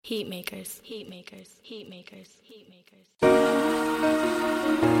Heat makers, heat makers, heat makers, heat makers.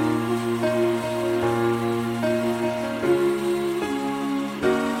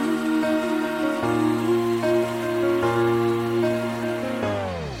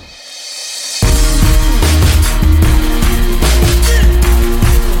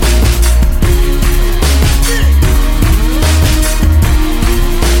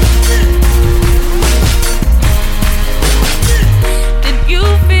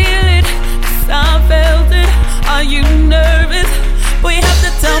 Are you nervous? Boy, you have to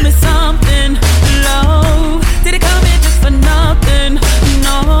tell me something. Love, did it come in just for nothing?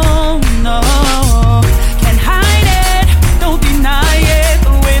 No, no. Can't hide it, don't deny it.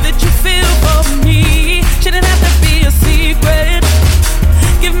 The way that you feel for me shouldn't have to be a secret.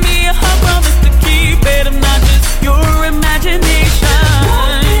 Give me a hug, promise to keep it. I'm not just your imagination.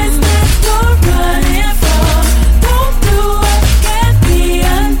 What is that you're running from? Don't do it, can't be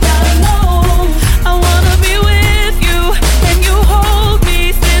undone. No, I wanna be with you. Can you hold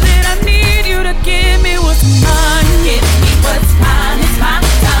me? Say that I need you to give me what's mine. Give me what's mine. It's my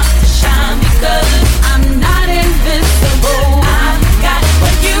time to shine because I'm not invisible. I've got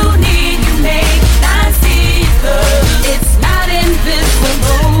what you need. You make I see it 'cause it's not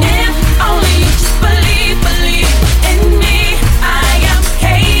invisible. If only you just believe in me. I am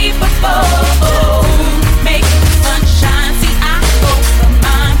capable. Make the sunshine. See, I go for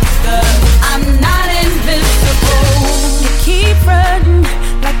mine 'cause I'm not invisible. You keep running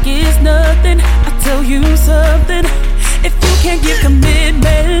like it's nothing. I tell you something. If you can't give